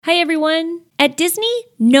Hi everyone! At Disney,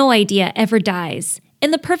 no idea ever dies.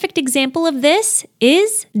 And the perfect example of this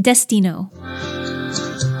is Destino.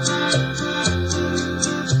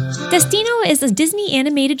 Destino is a Disney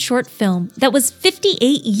animated short film that was 58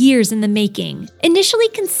 years in the making, initially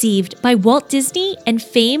conceived by Walt Disney and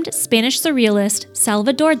famed Spanish surrealist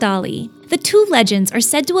Salvador Dali. The two legends are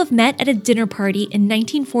said to have met at a dinner party in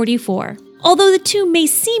 1944. Although the two may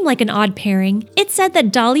seem like an odd pairing, it's said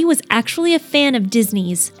that Dali was actually a fan of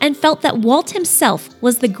Disney's and felt that Walt himself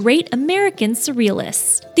was the great American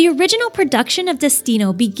surrealist. The original production of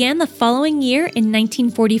Destino began the following year in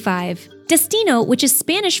 1945. Destino, which is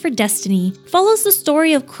Spanish for destiny, follows the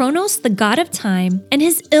story of Kronos, the god of time, and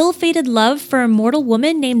his ill-fated love for a mortal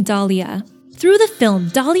woman named Dalia. Through the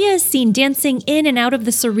film, Dalia is seen dancing in and out of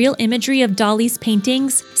the surreal imagery of Dali's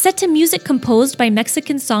paintings, set to music composed by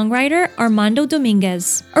Mexican songwriter Armando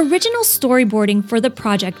Dominguez. Original storyboarding for the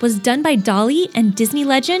project was done by Dali and Disney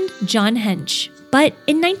legend John Hench. But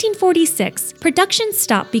in 1946, production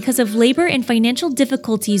stopped because of labor and financial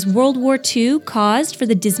difficulties World War II caused for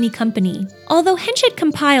the Disney company. Although Hench had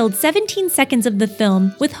compiled 17 seconds of the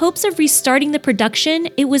film with hopes of restarting the production,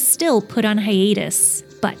 it was still put on hiatus.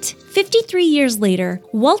 But 53 years later,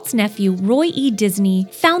 Walt's nephew, Roy E. Disney,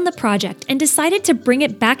 found the project and decided to bring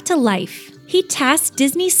it back to life. He tasked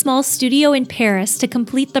Disney's small studio in Paris to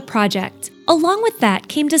complete the project. Along with that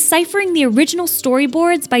came deciphering the original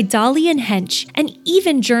storyboards by Dali and Hench, and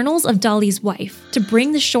even journals of Dali's wife, to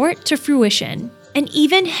bring the short to fruition. And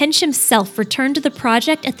even Hench himself returned to the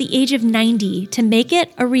project at the age of 90 to make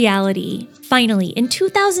it a reality. Finally, in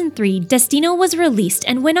 2003, Destino was released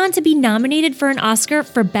and went on to be nominated for an Oscar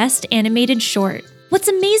for Best Animated Short. What's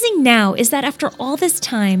amazing now is that after all this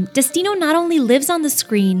time, Destino not only lives on the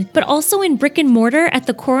screen, but also in brick and mortar at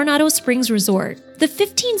the Coronado Springs Resort. The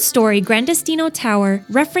 15-story Gran Destino Tower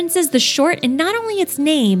references the short in not only its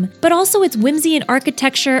name, but also its whimsy in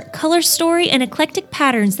architecture, color story, and eclectic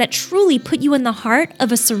patterns that truly put you in the heart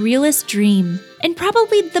of a surrealist dream. And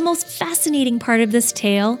probably the most fascinating part of this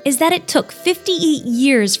tale is that it took 58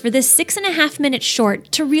 years for this 6.5-minute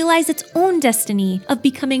short to realize its own destiny of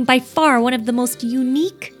becoming by far one of the most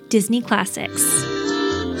unique Disney classics.